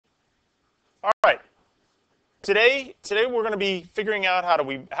Today we're going to be figuring out how do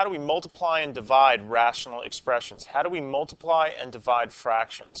we multiply and divide rational expressions? How do we multiply and divide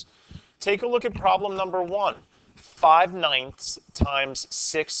fractions? Take a look at problem number 1. 5/9 times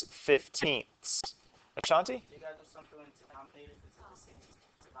 6/15. Ashanti? You gotta do something with the denominators because the 6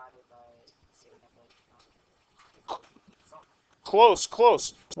 divided by 6 Close,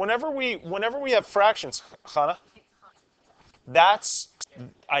 close. Whenever we have fractions, Hannah, that's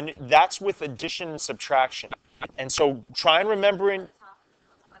that's with addition and subtraction. And so try and remember in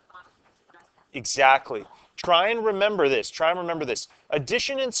exactly. Try and remember this. Try and remember this.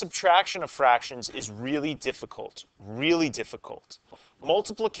 Addition and subtraction of fractions is really difficult. Really difficult.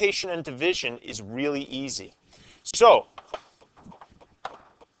 Multiplication and division is really easy. So,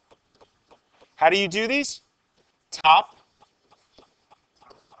 how do you do these? Top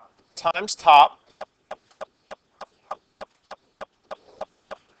times top,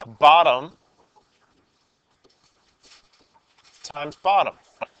 bottom times bottom.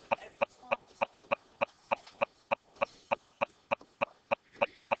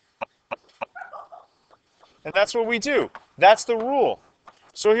 And that's what we do. That's the rule.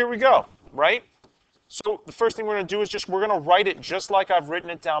 So here we go, right? So the first thing we're going to do is we're going to write it just like I've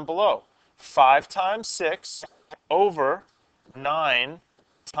written it down below. 5 times 6 over 9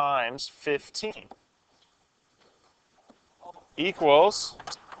 times 15 equals,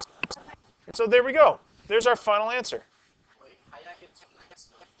 so there we go. There's our final answer.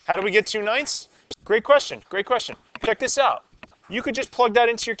 How do we get 2/9? Great question, great question. Check this out. You could just plug that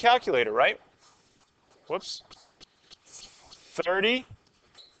into your calculator, right? Whoops. 30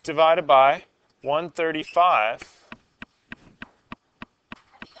 divided by 135.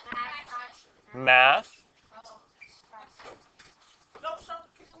 Math.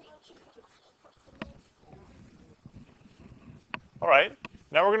 All right.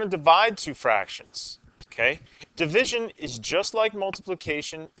 Now we're going to divide two fractions. Okay? Division is just like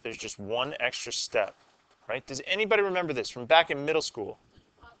multiplication. There's just one extra step. Right? Does anybody remember this from back in middle school?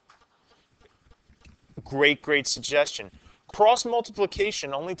 Great, great suggestion. Cross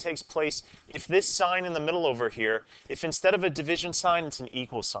multiplication only takes place if this sign in the middle over here, if instead of a division sign, it's an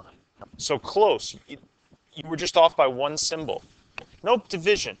equal sign. So close. You were just off by one symbol. Nope,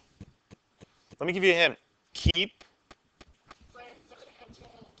 division. Let me give you a hint.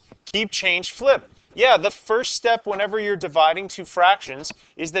 Keep, change, flip. Yeah, the first step whenever you're dividing two fractions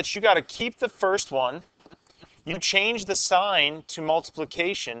is that you got to keep the first one, you change the sign to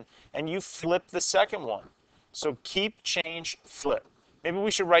multiplication, and you flip the second one. So keep, change, flip. Maybe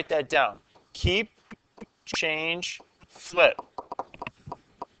we should write that down. Keep, change, flip.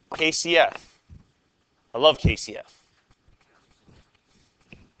 KCF. I love KCF.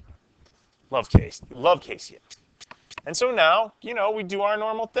 Love KCF. And so now, we do our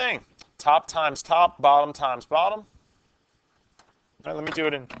normal thing. Top times top, bottom times bottom. All right, let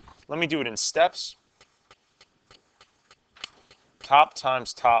me do it in steps. Top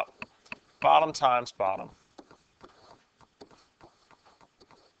times top, bottom times bottom.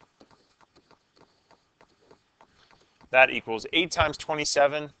 That equals 8 times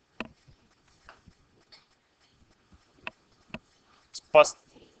 27 plus,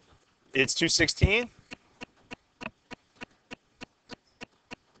 it's 216.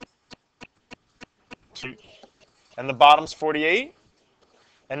 And the bottom's 48.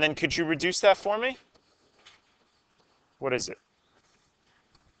 And then could you reduce that for me? What is it?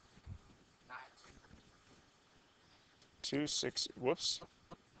 2, 6, whoops.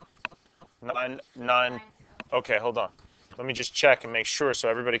 9. Okay, hold on. Let me just check and make sure so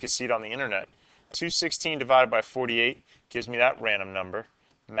everybody can see it on the internet. 216 divided by 48 gives me that random number.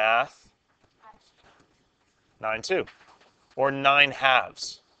 Math, 9/2, or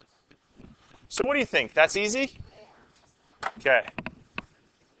 9/2. So what do you think? That's easy? Okay.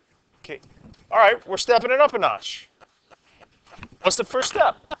 Okay. All right, we're stepping it up a notch. What's the first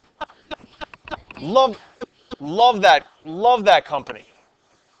step? Love that company.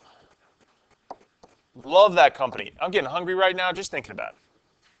 Love that company. I'm getting hungry right now just thinking about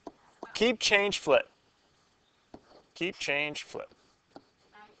it. Keep, change, flip. Keep, change, flip.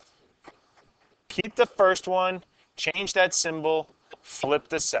 Keep the first one, change that symbol, flip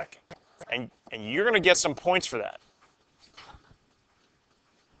the second. And you're going to get some points for that.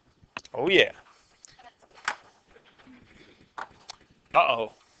 Oh, yeah.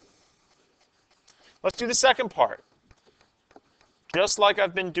 Uh-oh. Let's do the second part. Just like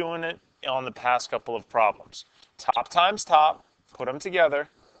I've been doing it on the past couple of problems. Top times top, put them together,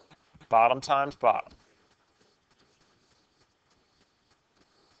 bottom times bottom.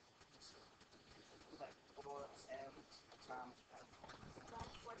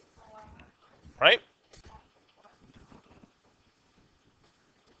 Right?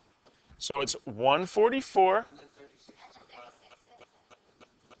 it's 144,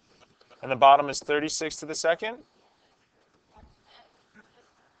 and the bottom is 36 to the second.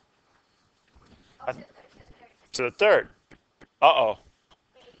 To the third. Uh-oh.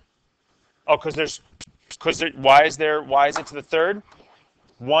 Oh, why is it to the third?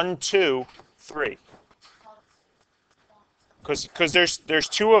 1, 2, 3. Because there's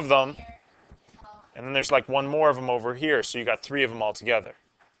two of them, and then there's like one more of them over here, so you got three of them all together.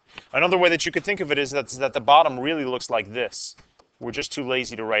 Another way that you could think of it is that the bottom really looks like this. We're just too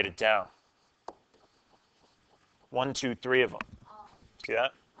lazy to write it down. 1, 2, 3 of them. See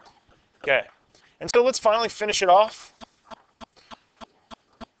that? Okay. And so let's finally finish it off.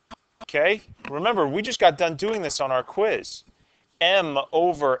 Okay. Remember, we just got done doing this on our quiz. M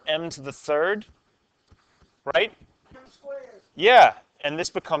over m to the third, right? Yeah, and this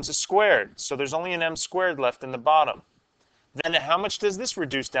becomes a squared. So there's only an m squared left in the bottom. Then how much does this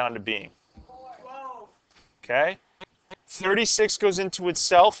reduce down to being? 12. Okay. 36 goes into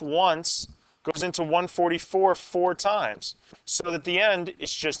itself once, goes into 144 4 times. So at the end,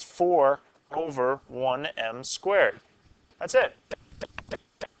 it's just 4 over 1m squared. That's it.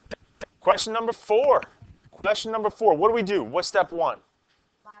 Question number 4. Question number 4. What do we do? What's step 1?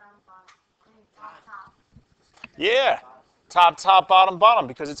 Yeah. Top, top, bottom, bottom,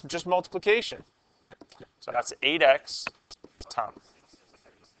 because it's just multiplication. So that's 8x times.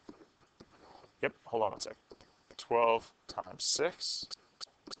 Yep, hold on one second. 12 times 6.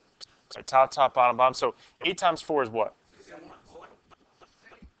 So top, top, bottom, bottom. So 8 times 4 is what?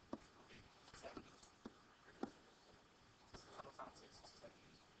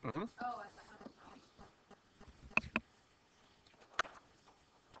 Mm-hmm.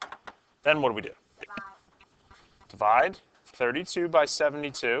 Then what do we do? Divide 32 by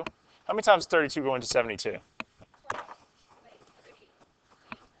 72. How many times does 32 go into 72?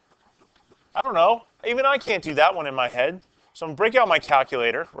 I don't know. Even I can't do that one in my head. So I'm going to break out my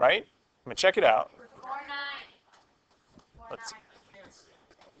calculator, right? I'm going to check it out. 49. Let's see.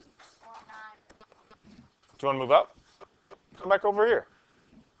 Do you want to move up? Come back over here.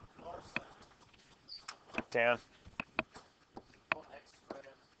 Dan.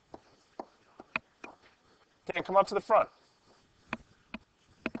 Dan, come up to the front.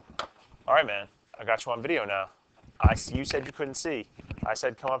 All right, man. I got you on video now. You said you couldn't see. I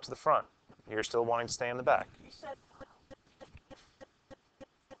said come up to the front. You're still wanting to stay in the back.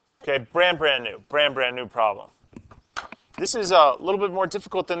 Okay, brand new problem. This is a little bit more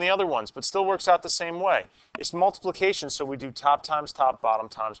difficult than the other ones, but still works out the same way. It's multiplication, so we do top times top, bottom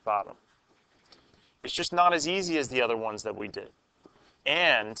times bottom. It's just not as easy as the other ones that we did.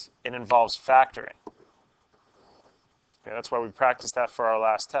 And it involves factoring. Okay, that's why we practiced that for our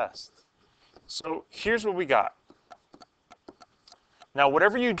last test. So here's what we got. Now,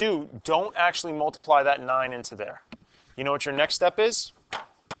 whatever you do, don't actually multiply that 9 into there. You know what your next step is?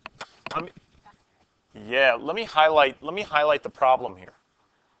 Let me highlight the problem here.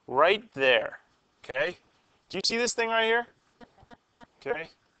 Right there. Okay? Do you see this thing right here? Okay?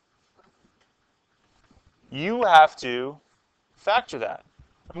 You have to factor that.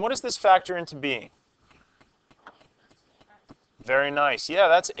 And what does this factor into being? Very nice. Yeah,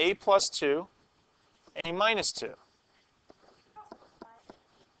 that's a plus 2, a minus 2.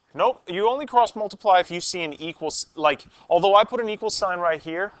 Nope, you only cross multiply if you see an equal, like, although I put an equal sign right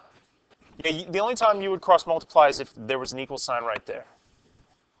here, yeah, the only time you would cross multiply is if there was an equal sign right there.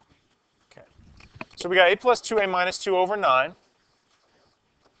 Okay. So we got a plus 2, a minus 2 over 9,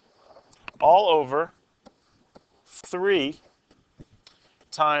 all over 3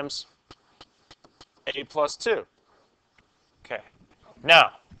 times a plus 2. Okay.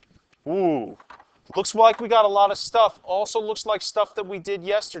 Now, looks like we got a lot of stuff. Also looks like stuff that we did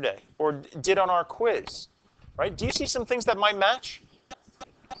yesterday or did on our quiz, right? Do you see some things that might match?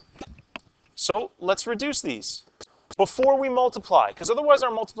 So let's reduce these before we multiply, because otherwise our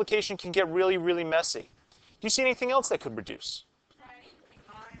multiplication can get really, really messy. Do you see anything else that could reduce?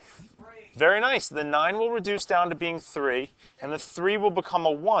 Very nice. The 9 will reduce down to being 3, and the 3 will become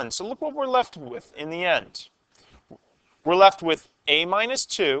a 1. So look what we're left with in the end. We're left with a minus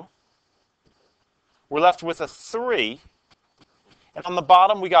 2. We're left with a 3. And on the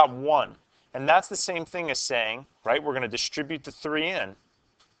bottom, we got 1. And that's the same thing as saying, right, we're going to distribute the 3 in.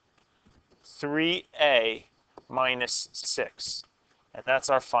 3a minus 6. And that's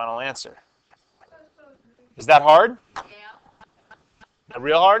our final answer. Is that hard? Yeah. Is that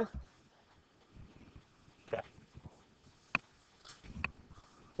real hard? Okay.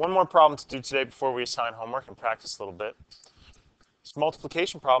 One more problem to do today before we assign homework and practice a little bit. It's a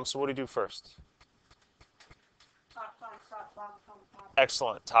multiplication problem, so what do you do first? Top, top, top, bottom, bottom, bottom.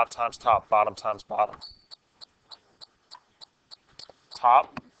 Excellent. Top times top, bottom times bottom.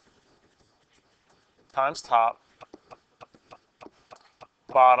 Top times top,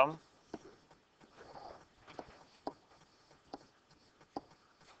 bottom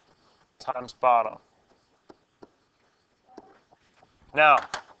times bottom. Now,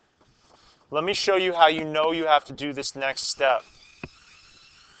 let me show you how you know you have to do this next step.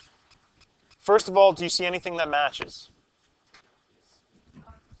 First of all, do you see anything that matches?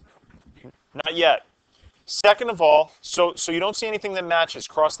 Not yet. Second of all, so you don't see anything that matches,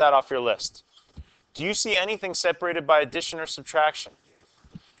 cross that off your list. Do you see anything separated by addition or subtraction?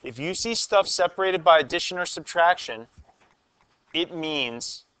 If you see stuff separated by addition or subtraction, it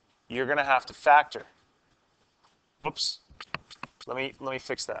means you're going to have to factor. Whoops. Let me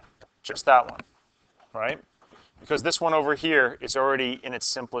fix that. Just that one, right? Because this one over here is already in its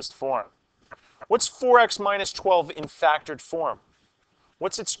simplest form. What's 4x minus 12 in factored form?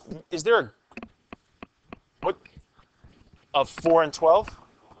 What's its, is there a, what, of 4 and 12?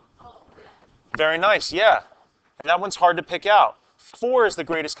 Very nice, yeah. And that one's hard to pick out. 4 is the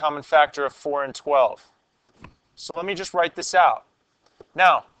greatest common factor of 4 and 12. So let me just write this out.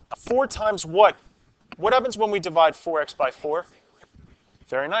 Now, 4 times what? What happens when we divide 4x by 4?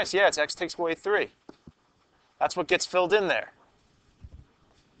 Very nice, yeah, it's x takes away 3. That's what gets filled in there.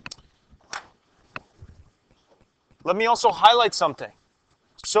 Let me also highlight something.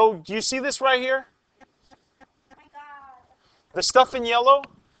 So do you see this right here? The stuff in yellow,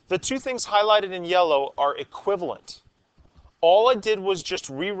 the two things highlighted in yellow are equivalent. All I did was just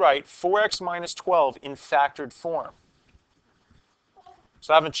rewrite 4x minus 12 in factored form.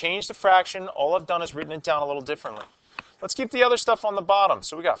 So I haven't changed the fraction. All I've done is written it down a little differently. Let's keep the other stuff on the bottom.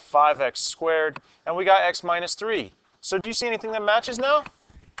 So we got 5x squared, and we got x minus 3. So do you see anything that matches now?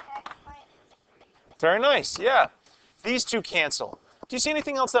 Very nice, yeah. These two cancel. Do you see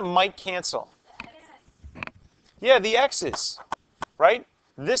anything else that might cancel? Yeah, the x's, right?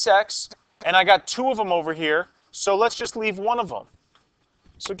 This x, and I got 2 of them over here, so let's just leave 1 of them.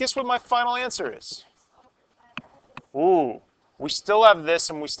 So guess what my final answer is? Ooh, we still have this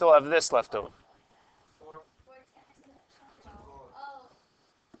and we still have this left over.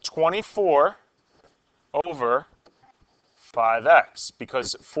 24 over 5x,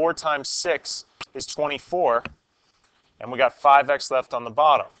 because 4 times 6 is 24, and we got 5x left on the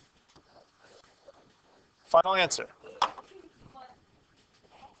bottom. Final answer.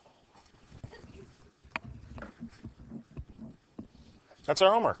 That's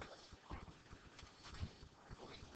our homework.